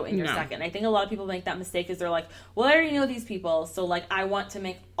be so in your second. I think a lot of people make that mistake is they're like, well, I already know these people, so, like, I want to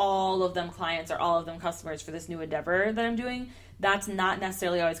make all of them clients or all of them customers for this new endeavor that I'm doing. That's not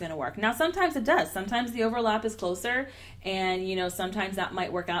necessarily always going to work. Now, sometimes it does. Sometimes the overlap is closer, and, sometimes that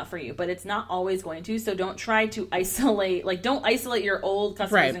might work out for you, but it's not always going to. So don't try to isolate, don't isolate your old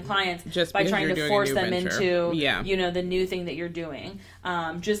customers and clients just by trying to force them into, the new thing that you're doing.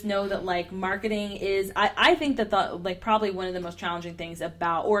 Just know that, like, marketing is, I think that probably one of the most challenging things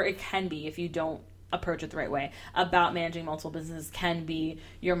about, or it can be if you don't approach it the right way, about managing multiple businesses can be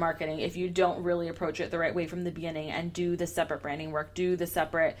your marketing. If you don't really approach it the right way from the beginning and do the separate branding work, do the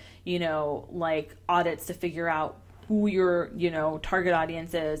separate, audits to figure out who your, target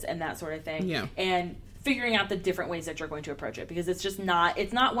audience is and that sort of thing. Yeah. And figuring out the different ways that you're going to approach it, because it's not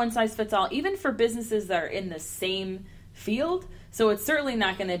one size fits all, even for businesses that are in the same field. So it's certainly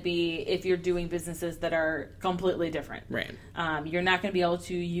not going to be if you're doing businesses that are completely different. Right. You're not going to be able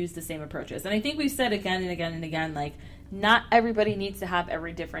to use the same approaches. And I think we've said again and again and again, like, not everybody needs to have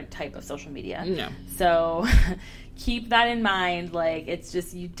every different type of social media. No. So keep that in mind. Like, it's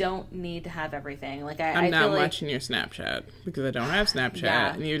just, you don't need to have everything. Like, I'm not watching your Snapchat because I don't have Snapchat.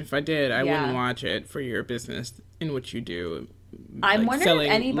 Yeah. And even if I did, I wouldn't watch it for your business in which you do. I'm wondering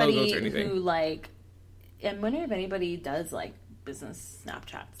if anybody does, like, business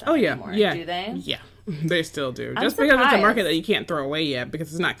Snapchat stuff anymore. Do they? Yeah, they still do. Just because it's a market that you can't throw away yet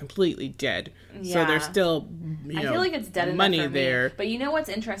because it's not completely dead. Yeah. So there's still, I feel like it's dead money enough for there. Me. But you know what's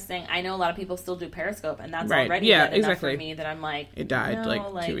interesting? I know a lot of people still do Periscope, and that's already dead enough for me that I'm like, it died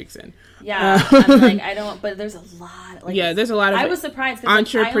like 2 weeks in. Yeah, I'm like, I don't. But there's a lot. Like, there's a lot of. I was surprised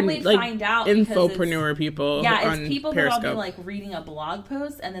because I only find out infopreneur people. Yeah, it's people that I'll be like reading a blog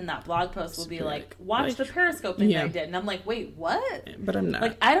post, and then that blog post will be like, watch the Periscope thing I did, and I'm like, wait, what? But I'm not.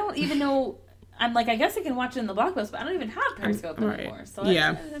 Like, I don't even know. I'm like, I guess I can watch it in the blog post, but I don't even have Periscope anymore. So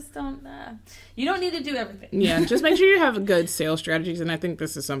I just don't. You don't need to do everything. Yeah, just make sure you have good sales strategies, and I think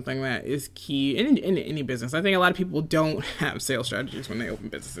this is something that is key in any business. I think a lot of people don't have sales strategies when they open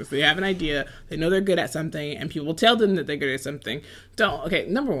businesses. They have an idea, they know they're good at something, and people tell them that they're good at something.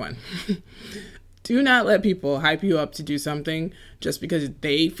 Number one. Do not let people hype you up to do something just because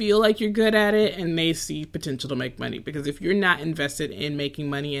they feel like you're good at it and they see potential to make money. Because if you're not invested in making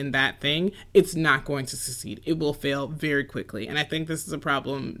money in that thing, it's not going to succeed. It will fail very quickly. And I think this is a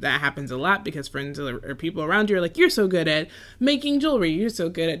problem that happens a lot because friends or people around you are like, you're so good at making jewelry. You're so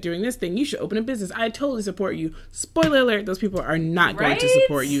good at doing this thing. You should open a business. I totally support you. Spoiler alert, those people are not going to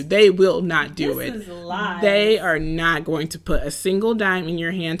support you. They will not do it. This is lies. They are not going to put a single dime in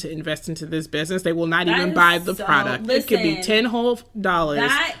your hand to invest into this business. They will not even buy the product. Listen, it could be $10 whole.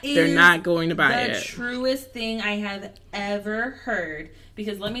 They're not going to buy it. The truest thing I have ever heard,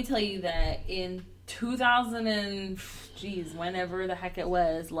 because let me tell you that in 2000 and whenever the heck it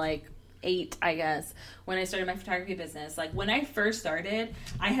was, like 8, I guess, when I started my photography business. Like, when I first started,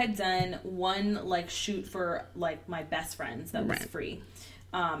 I had done one, like, shoot for, like, my best friends that was free.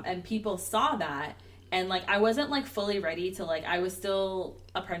 and people saw that. And, like, I wasn't, like, fully ready to, like, I was still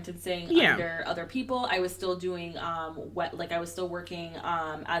apprenticing under other people. I was still doing, I was still working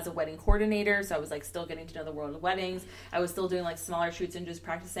as a wedding coordinator. So I was, like, still getting to know the world of weddings. I was still doing, like, smaller shoots and just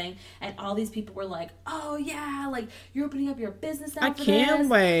practicing. And all these people were like, oh, yeah, like, you're opening up your business now for this. I can't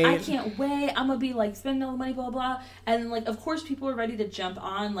wait. I'm going to be, like, spending all the money, blah, blah. And, like, of course, people were ready to jump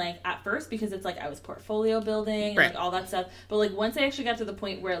on, like, at first because it's, like, I was portfolio building and, like, all that stuff. But, like, once I actually got to the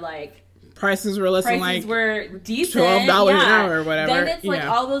point where, like, prices were less than like decent, $12 an hour or whatever. Then it's like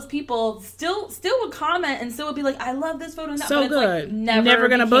all those people still would comment and still would be like, I love this photo and that, so but it's good. Like never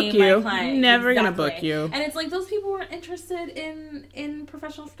gonna book you. Never gonna book you. And it's like those people weren't interested in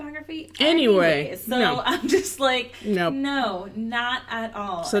professional photography anyway. So I'm just like, no, not at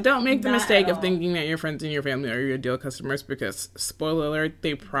all. So don't make the mistake of thinking that your friends and your family are your ideal customers, because spoiler alert,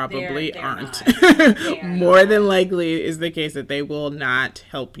 they probably aren't. More than likely is the case that they will not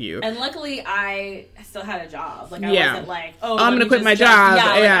help you. And luckily I still had a job. Like, I wasn't like, I'm going to quit my job.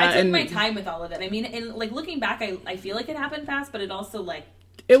 I took my time with all of it. I mean, and, like, looking back, I feel like it happened fast, but it also, like,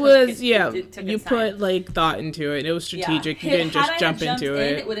 you put, like, thought into it. It was strategic. You didn't just jump into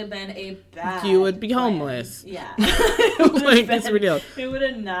it. It would have been a bad You would be homeless. Yeah. Like, it's ridiculous. It would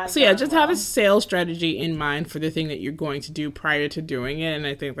have not. So, just have a sales strategy in mind for the thing that you're going to do prior to doing it. And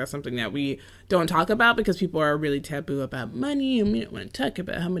I think that's something that we don't talk about because people are really taboo about money, and we don't want to talk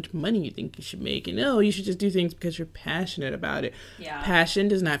about how much money you think you should make. And, you should just do things because you're passionate about it. Yeah. Passion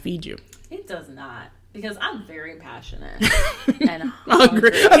does not feed you. It does not. Because I'm very passionate and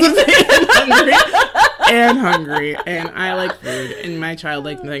hungry. And hungry. And I like food. And my child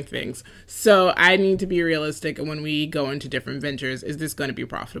likes things. So I need to be realistic when we go into different ventures. Is this going to be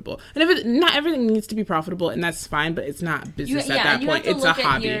profitable? And if not everything needs to be profitable, and that's fine, but it's not business at that point. It's a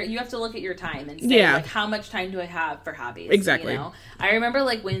hobby. You have to look at your time and say, like, how much time do I have for hobbies? Exactly. I remember,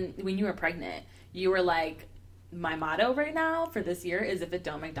 like, when you were pregnant, you were like, my motto right now for this year is, if it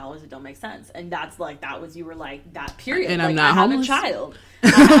don't make dollars, it don't make sense. And that's like, you were like, that period. And like, I'm not homeless.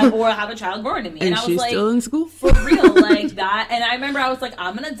 I have a child born to me. And I was she's like, still in school? For real, like that. And I remember I was like,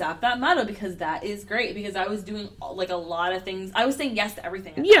 I'm going to adopt that motto because that is great. Because I was doing, like, a lot of things. I was saying yes to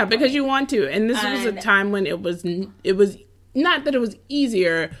everything. Because you want to. And this was a time when it was not that it was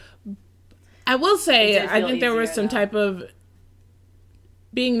easier. I will say, I think there was some type of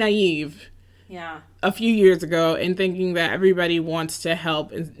being naive. Yeah. A few years ago, and thinking that everybody wants to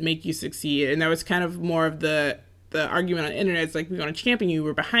help and make you succeed. And there was kind of more of the argument on the internet. It's like, we're going to champion you,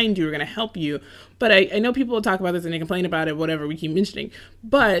 we're behind you, we're going to help you. But I know people will talk about this and they complain about it, whatever we keep mentioning.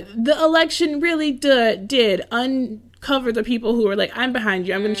 But the election really did uncover the people who were like, I'm behind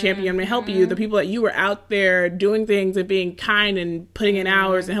you, I'm going to champion you, I'm going to help you. The people that you were out there doing things and being kind and putting in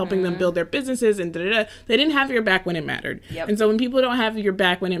hours and helping them build their businesses and they didn't have your back when it mattered. Yep. And so when people don't have your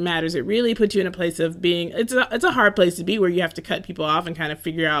back when it matters, it really puts you in a place of being, it's a hard place to be, where you have to cut people off and kind of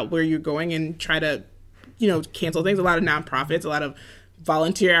figure out where you're going and try to, cancel things. A lot of nonprofits, a lot of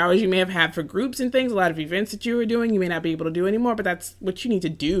volunteer hours you may have had for groups and things, a lot of events that you were doing, you may not be able to do anymore, but that's what you need to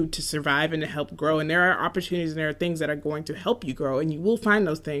do to survive and to help grow. And there are opportunities and there are things that are going to help you grow, and you will find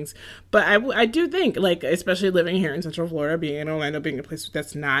those things. But I do think, like, especially living here in Central Florida, being in Orlando, being a place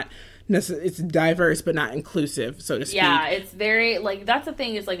that's not it's diverse but not inclusive, so to speak. Yeah, it's very, like, that's the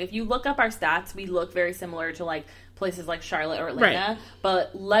thing, is, like, if you look up our stats, we look very similar to, like, places like Charlotte or Atlanta,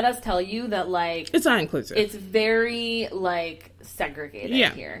 but let us tell you that, like, it's not inclusive. It's very, like,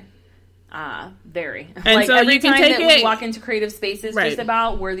 segregated here. Very. And like, so every you can time take that we walk into creative spaces, right, just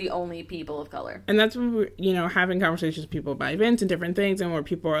about, we're the only people of color. And that's when we're, having conversations with people about events and different things, and where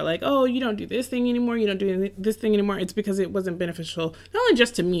people are like, oh, you don't do this thing anymore, you don't do this thing anymore. It's because it wasn't beneficial, not only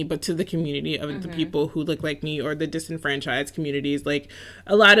just to me, but to the community of the people who look like me, or the disenfranchised communities. Like,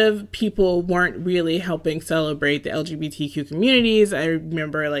 a lot of people weren't really helping celebrate the LGBTQ communities. I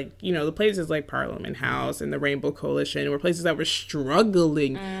remember, like, the places like Parliament House and the Rainbow Coalition were places that were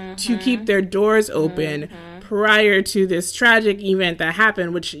struggling to keep their doors open prior to this tragic event that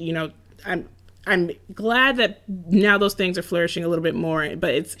happened, which, I'm glad that now those things are flourishing a little bit more,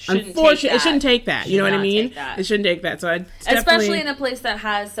 but it's unfortunate. It shouldn't take that. You know what I mean? It shouldn't take that. So especially in a place that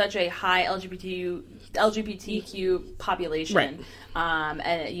has such a high LGBTQ population. Right. And,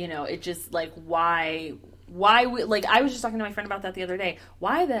 it just, like, why why I was just talking to my friend about that the other day.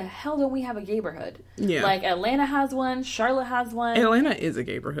 Why the hell don't we have a neighborhood? Yeah. Like, Atlanta has one, Charlotte has one. Atlanta is a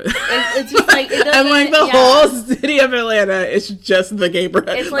neighborhood. It's just like, it doesn't... And, like, the whole city of Atlanta is just the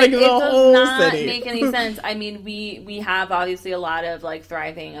neighborhood. It's like, the whole not city. Make any sense. I mean, we have obviously a lot of, like,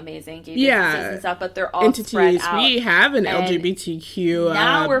 thriving, amazing gay businesses and stuff, but they're all entities. Spread out. We have an LGBTQ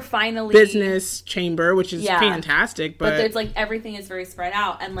now we're finally business chamber, which is fantastic, but it's like everything is very spread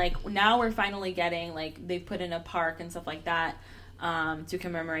out, and like now we're finally getting, like, they've put in a park and stuff like that to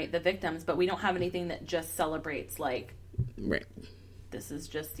commemorate the victims, but we don't have anything that just celebrates, like, this is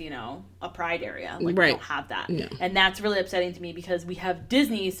just, you know, a pride area. Like, we don't have that. No. And that's really upsetting to me because we have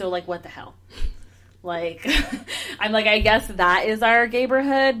Disney, so, like, what the hell? Like, I'm like, I guess that is our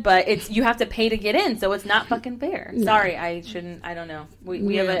neighborhood, but you have to pay to get in, so it's not fucking fair. No. Sorry, I don't know.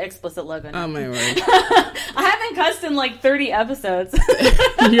 We have an explicit logo now. Oh, my word. I haven't cussed in, like, 30 episodes.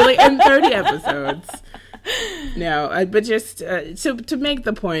 You're, like, in 30 episodes. No, but just so to make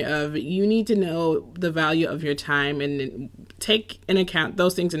the point of, you need to know the value of your time and take in account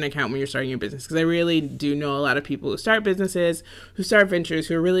those things in account when you're starting your business. Because I really do know a lot of people who start businesses, who start ventures,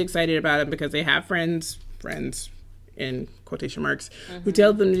 who are really excited about it because they have friends in quotation marks, who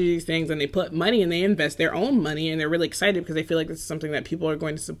tell them to do these things, and they put money and they invest their own money, and they're really excited because they feel like this is something that people are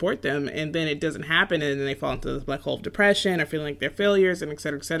going to support them, and then it doesn't happen, and then they fall into the black hole of depression or feeling like they're failures, and et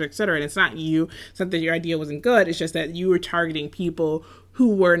cetera, et cetera, et cetera. And it's not you. It's not that your idea wasn't good. It's just that you were targeting people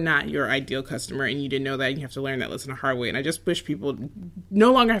who were not your ideal customer, and you didn't know that, and you have to learn that lesson the hard way. And I just wish people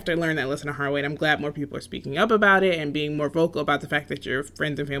no longer have to learn that lesson the hard way, and I'm glad more people are speaking up about it and being more vocal about the fact that your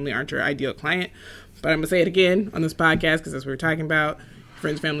friends and family aren't your ideal client. But I'm going to say it again on this podcast, because that's what we're talking about.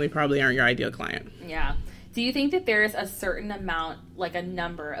 Friends and family probably aren't your ideal client. Yeah. Do you think that there's a certain amount, like a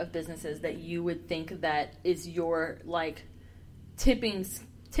number of businesses that you would think that is your, like, tipping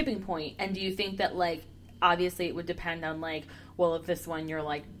point? And do you think that, like, obviously it would depend on, like, well, if this one you're,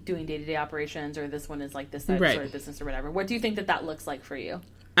 like, doing day-to-day operations, or this one is, like, this sort of business or whatever. What do you think that looks like for you?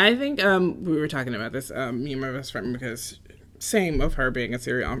 I think we were talking about this, me and my best friend, because same of her being a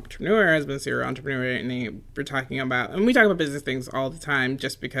serial entrepreneur, has been a serial entrepreneur, and we're talking about, and we talk about business things all the time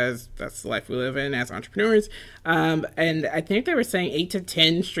just because that's the life we live in as entrepreneurs. And I think they were saying 8 to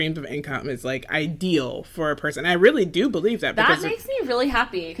 10 streams of income is, like, ideal for a person. I really do believe that. That makes me really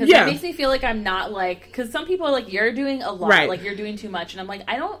happy, because it makes me feel like I'm not, like, because some people are like, you're doing a lot, like, you're doing too much, and I'm like,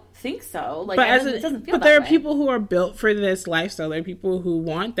 I don't think so. Like, it doesn't feel but there are people who are built for this lifestyle. There are people who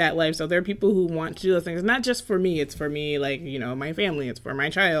want that lifestyle. There are people who want to do those things. It's not just for me. It's for me, like, you know, my family. It's for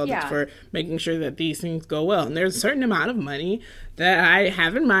my child. It's for making sure that these things go well. And there's a certain amount of money that I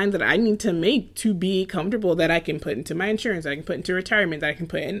have in mind that I need to make to be comfortable, that I can put into my insurance, that I can put into retirement, that I can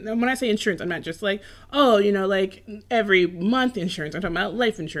put in. And when I say insurance, I'm not just like, oh, you know, like every month insurance. I'm talking about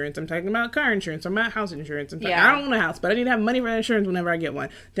life insurance. I'm talking about car insurance. I'm about house insurance. I don't want a house, but I need to have money for insurance whenever I get one.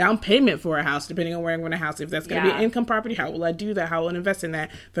 Down payment for a house, depending on where I'm going to house. If that's going to be an income property, how will I do that? How will I invest in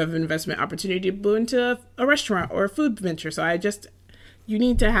that? If I have an investment opportunity to go into a restaurant or a food venture. So you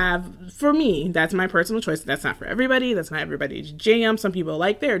need to have, for me, that's my personal choice. That's not for everybody. That's not everybody's jam. Some people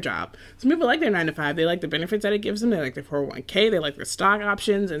like their job. Some people like their 9 to 5. They like the benefits that it gives them. They like their 401k. They like their stock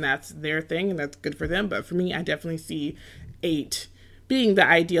options, and that's their thing, and that's good for them. But for me, I definitely see 8 being the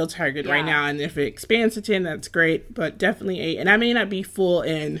ideal target right now. And if it expands to 10, that's great, but definitely 8. And I may not be full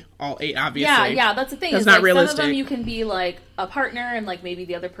in all 8, obviously. Yeah, that's the thing. That's not like, realistic. Some of them you can be like a partner, and like maybe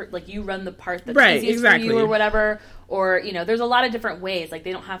the other like you run the part that's easiest for you or whatever. Or, you know, there's a lot of different ways. Like,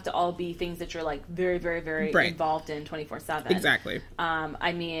 they don't have to all be things that you're, like, very, very, very involved in 24/7. Exactly.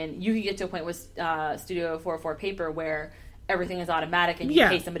 I mean, you can get to a point with Studio 404 Paper where everything is automatic and you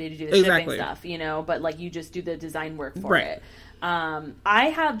pay somebody to do the shipping stuff, you know, but, like, you just do the design work for it. John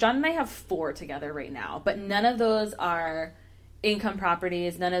and I have 4 together right now, but none of those are income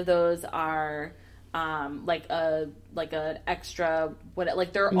properties. None of those are, like an extra,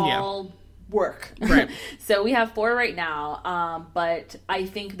 they're all work. Right. So we have 4 right now, but I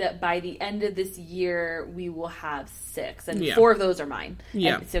think that by the end of this year we will have 6, and 4 of those are mine.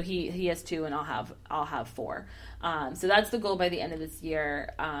 Yeah. And so he has 2, and I'll have 4. So that's the goal by the end of this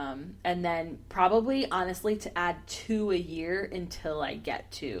year. And then probably, honestly, to add 2 a year until I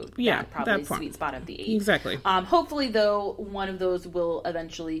get to that sweet spot of the 8. Exactly. Hopefully, though, one of those will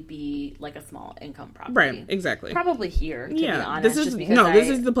eventually be like a small income property. Right. Exactly. Probably here, to be honest. This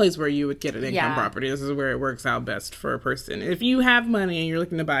is the place where you would get an income property. This is where it works out best for a person. If you have money and you're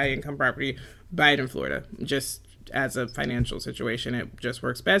looking to buy an income property, buy it in Florida. Just as a financial situation, it just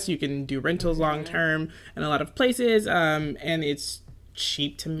works best. You can do rentals long term in a lot of places, and it's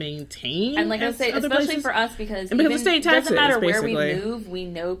cheap to maintain. And like I say, especially places. for us, because and because of state taxes, doesn't matter basically. where we move, we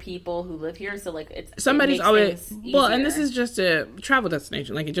know people who live here, so like somebody's always well, and this is just a travel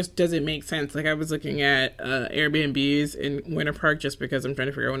destination. Like, it just doesn't make sense. Like, I was looking at Airbnbs in Winter Park just because I'm trying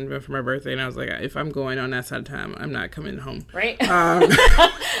to figure out when to go for my birthday, and I was like, if I'm going on that side of time, I'm not coming home. Right?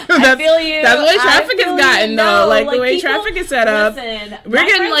 I feel you. That's the way traffic has gotten, though. Like the way traffic is set up. Listen, we're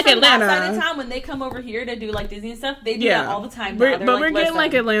getting like Atlanta. That side of town, when they come over here to do like Disney stuff, they do that all the time. But we're getting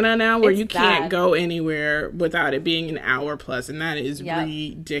like Atlanta now, where you can't go anywhere without it being an hour plus, and that is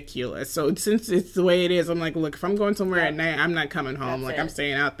ridiculous. So since it's the way it is, I'm like, look, if I'm going somewhere at night, I'm not coming home. I'm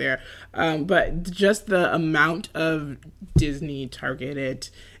staying out there. But just the amount of Disney targeted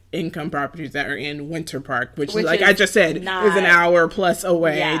income properties that are in Winter Park, which like I just said, is an hour plus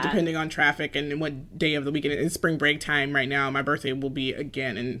away, depending on traffic and what day of the weekend. It's spring break time right now. My birthday will be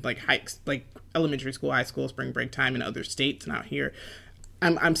again in like elementary school, high school, spring break time in other states, not here.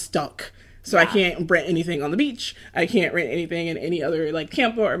 I'm stuck. So I can't rent anything on the beach. I can't rent anything in any other like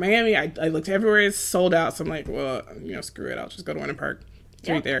Tampa or Miami. I looked everywhere, it's sold out. So I'm like, well, screw it. I'll just go to Winter Park. It's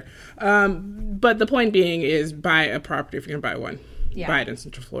right there. But the point being is, buy a property if you're going to buy one. Buy it in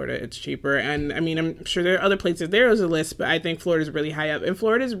Central Florida. It's cheaper. And I mean, I'm sure there are other places. There is a list, but I think Florida's really high up. And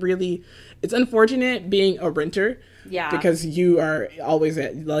Florida's really, it's unfortunate being a renter. Yeah. Because you are always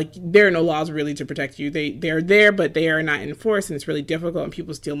there are no laws really to protect you. They're there, but they are not enforced, and it's really difficult, and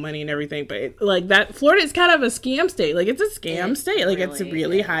people steal money and everything. But Florida is kind of a scam state. Like, it's a scam state. Like, it's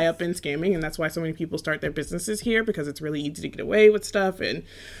really high up in scamming, and that's why so many people start their businesses here, because it's really easy to get away with stuff, and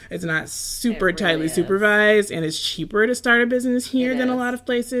it's not super tightly supervised, and it's cheaper to start a business here than a lot of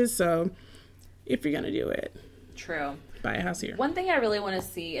places. So if you're gonna do it, buy a house here. One thing I really want to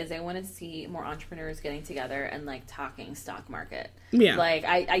see is I want to see more entrepreneurs getting together and like talking stock market. Yeah. Like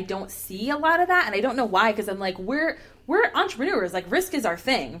I don't see a lot of that, and I don't know why, because I'm like, we're entrepreneurs. Like, risk is our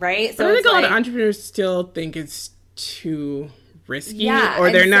thing, right? So I think a lot of entrepreneurs still think it's too risky,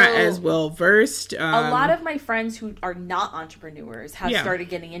 or they're not as well versed. A lot of my friends who are not entrepreneurs have started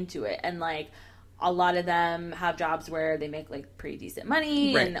getting into it, and like, a lot of them have jobs where they make like pretty decent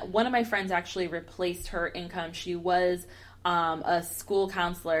money. Right. And one of my friends actually replaced her income. She was a school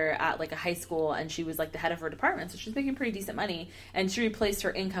counselor at like a high school, and she was like the head of her department. So she's making pretty decent money, and she replaced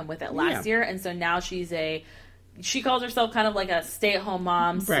her income with it last year. And so now she calls herself kind of like a stay-at-home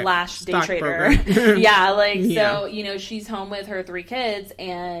mom / day trader. So, she's home with her 3 kids,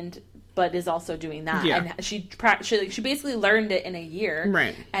 but is also doing that. And she basically learned it in a year.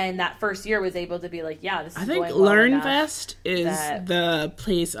 Right. And that first year was able to be like, this is I think LearnVest is the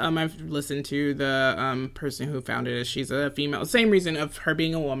place I've listened to. The person who founded it, she's a female. Same reason of her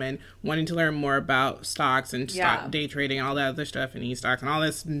being a woman, wanting to learn more about stocks and stock day trading and all that other stuff, and e-stocks and all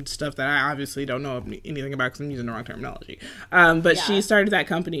this stuff that I obviously don't know anything about because I'm using the wrong terminology. But she started that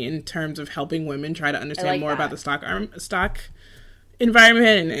company in terms of helping women try to understand more about the stock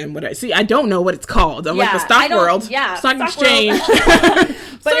environment and what I don't know what it's called. I'm like the stock world, stock exchange.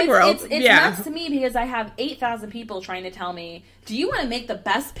 But it's nuts to me, because I have 8,000 people trying to tell me, do you want to make the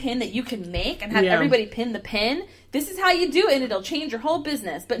best pin that you can make and have everybody pin the pin? This is how you do it, and it'll change your whole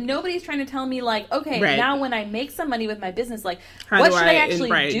business. But nobody's trying to tell me, like, okay, now when I make some money with my business, like, what should I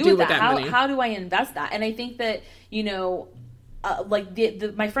actually do with that? How do I invest that? And I think that,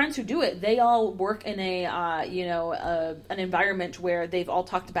 my friends who do it, they all work in an environment where they've all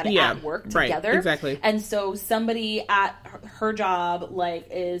talked about it at work together. Right, exactly. And so somebody at her job, like,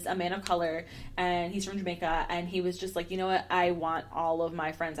 is a man of color, and he's from Jamaica, and he was just like, you know what, I want all of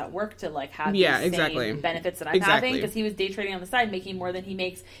my friends at work to like have the same benefits that I'm having, because he was day trading on the side, making more than he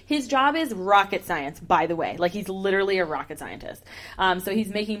makes. His job is rocket science, by the way. Like, he's literally a rocket scientist. So he's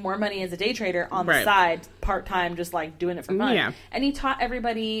making more money as a day trader on the side, part-time, just like doing it for fun. Yeah. And he taught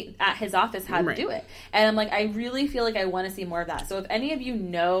everybody at his office how to do it. And I'm like, I really feel like I want to see more of that. So if any of you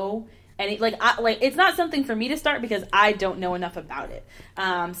know any, it's not something for me to start because I don't know enough about it.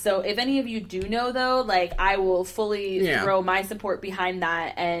 So if any of you do know, though, like, I will fully throw my support behind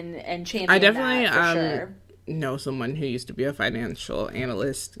that and champion that for sure. Know someone who used to be a financial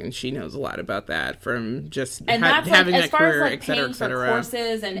analyst, and she knows a lot about that from just having that career, et cetera, et cetera. Paying for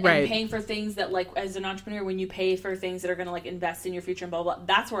courses and paying for things that, like, as an entrepreneur, when you pay for things that are going to like invest in your future and blah, blah, blah,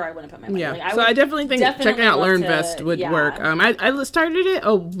 that's where I want to put my money. Yeah. I definitely think checking out LearnVest would work. I started it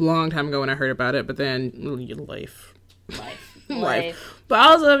a long time ago when I heard about it, but then life. But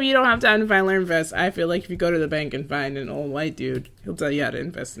also, if you don't have time to find LearnVest, I feel like if you go to the bank and find an old white dude, he'll tell you how to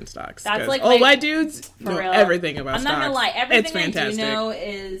invest in stocks. That's like old white dudes know everything about stocks. I'm not gonna lie, everything I do know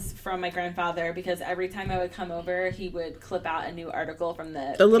is from my grandfather, because every time I would come over, he would clip out a new article from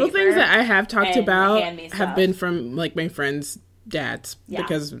the little things that I have talked about have been from like my friends' dads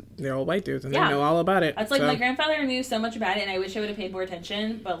because they're all white dudes and they know all about it. It's like my grandfather knew so much about it, and I wish I would have paid more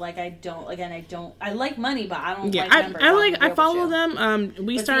attention. But like, I don't. I like money, but I don't. I follow them.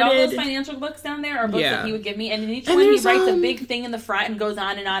 We started all those financial books down there, or books that he would give me, and in each one he writes a big thing in the front and goes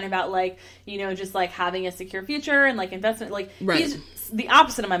on and on about like, you know, just like having a secure future and like investment. Like he's the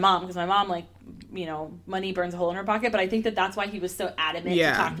opposite of my mom, because my mom, like, you know, money burns a hole in her pocket, but I think that's why he was so adamant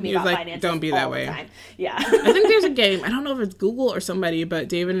to talk to me about finances. Don't be that way. Time. Yeah. I think there's a game, I don't know if it's Google or somebody, but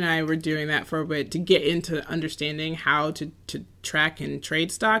David and I were doing that for a bit to get into understanding how to track and trade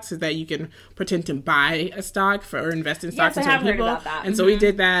stocks, is that you can pretend to buy a stock or invest in stocks. Yes, I have heard about that. And so we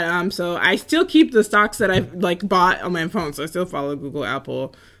did that. So I still keep the stocks that I've like bought on my phone. So I still follow Google,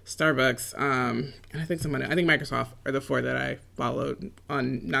 Apple, Starbucks, and I think Microsoft are the 4 that I followed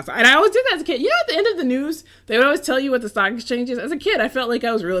on NASA. And I always did that as a kid. You know, at the end of the news, they would always tell you what the stock exchange is. As a kid, I felt like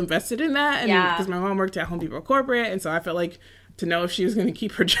I was real invested in that, and because my mom worked at Home Depot corporate, and so I felt like to know if she was going to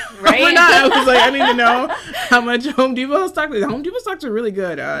keep her job or not. I was like, I need to know how much Home Depot stock. Home Depot stocks were really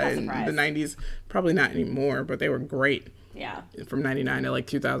good in the 90s. Probably not anymore, but they were great. Yeah. From 99 to like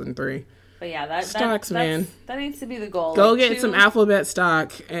 2003. But yeah, stocks, man. That needs to be the goal. Go get some Alphabet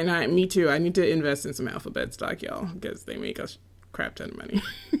stock, and me too. I need to invest in some Alphabet stock, y'all, because they make us crap ton of money.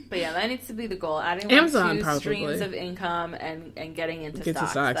 But yeah, that needs to be the goal. Adding Amazon, 2 probably. Streams of income and getting into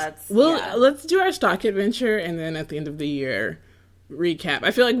stocks. Let's do our stock adventure, and then at the end of the year, recap.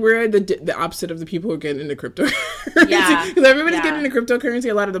 I feel like we're the opposite of the people who get into cryptocurrency. Yeah. Because everybody's getting into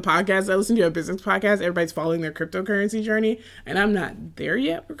cryptocurrency. A lot of the podcasts I listen to, a business podcast, everybody's following their cryptocurrency journey. And I'm not there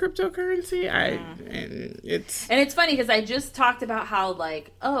yet with cryptocurrency. And it's funny because I just talked about how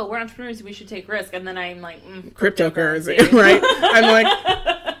like, oh, we're entrepreneurs, we should take risk. And then I'm like, cryptocurrency. Right? I'm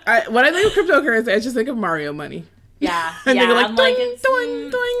like, when I think of cryptocurrency, I just think of Mario money. Yeah, and they're like, I'm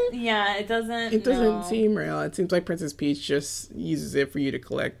doing, doing. Yeah, it doesn't. It doesn't seem real. It seems like Princess Peach just uses it for you to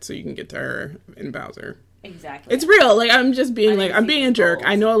collect so you can get to her in Bowser. Exactly. It's real. Like I'm just being I'm being a jerk.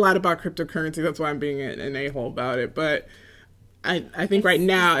 I know a lot about cryptocurrency. That's why I'm being an a-hole about it. But I think right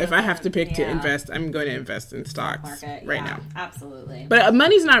now, if I have to pick to invest, I'm going to invest in stocks right now. Absolutely. But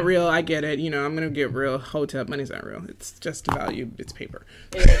money's not real. I get it. You know, I'm going to get real. Hotel money's not real. It's just a value. It's paper.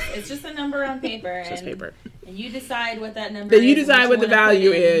 It's just a number on paper. It's just paper. And you decide what that number is. You decide what the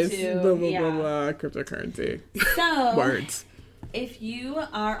value is. Blah, blah, blah, blah, cryptocurrency. So, words. If you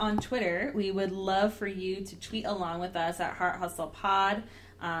are on Twitter, we would love for you to tweet along with us at Heart Hustle Pod.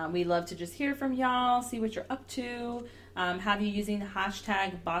 We love to just hear from y'all, see what you're up to. Have you using the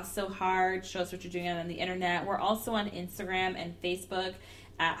hashtag BossSoHard. Show us what you're doing on the internet. We're also on Instagram and Facebook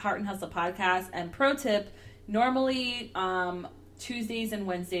at Heart and Hustle Podcast. And pro tip, normally Tuesdays and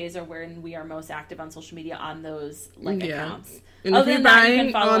Wednesdays are when we are most active on social media on those accounts. And if you're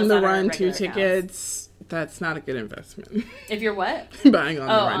buying on the Run 2 tickets, that's not a good investment. If you're what? Buying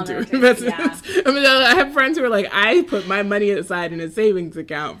on the Run 2 investments. Yeah. I mean, I have friends who are like, I put my money aside in a savings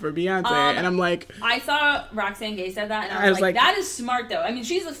account for Beyonce. And I'm like... I saw Roxane Gay said that, and I was like, that is smart, though. I mean,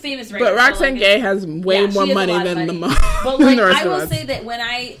 she's a famous writer. But Roxane Gay has way more money than the rest of us. I will say that when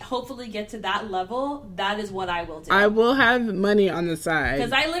I hopefully get to that level, that is what I will do. I will have money on the side.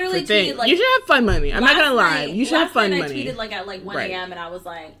 Because I literally tweeted, like... You should have fun money. I'm not going to lie. You should have fun money. I tweeted, like, at, 1 a.m., and I was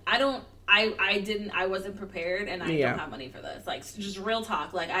like, I wasn't prepared, and I don't have money for this. Like, just real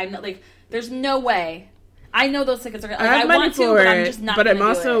talk. Like, I'm not, like, there's no way. I know those tickets are like, I want to, but I'm just not. But I'm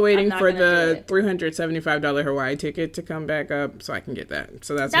also waiting for the $375 Hawaii ticket to come back up so I can get that.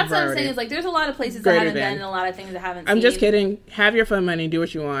 So that's what I'm saying. Is like, there's a lot of places I haven't been, and a lot of things I haven't seen. I'm just kidding. Have your fun money. Do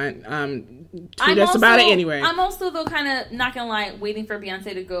what you want. Tweet us about it anyway. I'm also, though, kind of, not gonna lie, waiting for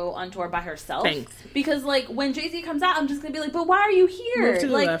Beyonce to go on tour by herself. Thanks. Because, like, when Jay-Z comes out, I'm just gonna be like, but why are you here? Move to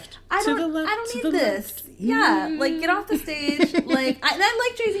the like, left. I don't need this. Yeah, like, get off the stage. Like, I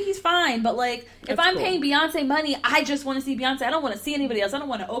like Jay-Z, he's fine, but, like, if I'm paying Beyonce money, I just want to see Beyonce. I don't want to see anybody else. I don't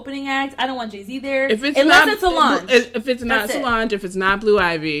want an opening act. I don't want Jay-Z there. Unless it's Solange. If it's not Solange, if it's not Blue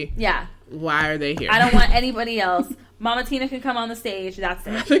Ivy. Yeah. Why are they here? I don't want anybody else. Mama Tina can come on the stage. That's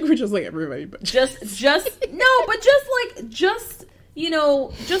it. I think we're just like everybody, but just you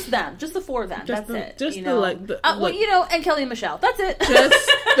know, just them, just the 4 of them. That's it. Just you know? And Kelly and Michelle. That's it.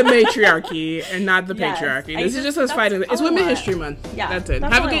 Just the matriarchy and not the patriarchy. This is just us fighting. It's Women's History Month. Yeah, that's it.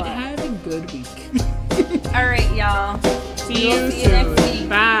 Have a good week. All right, y'all. See you soon. Next week.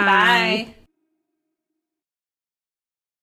 Bye.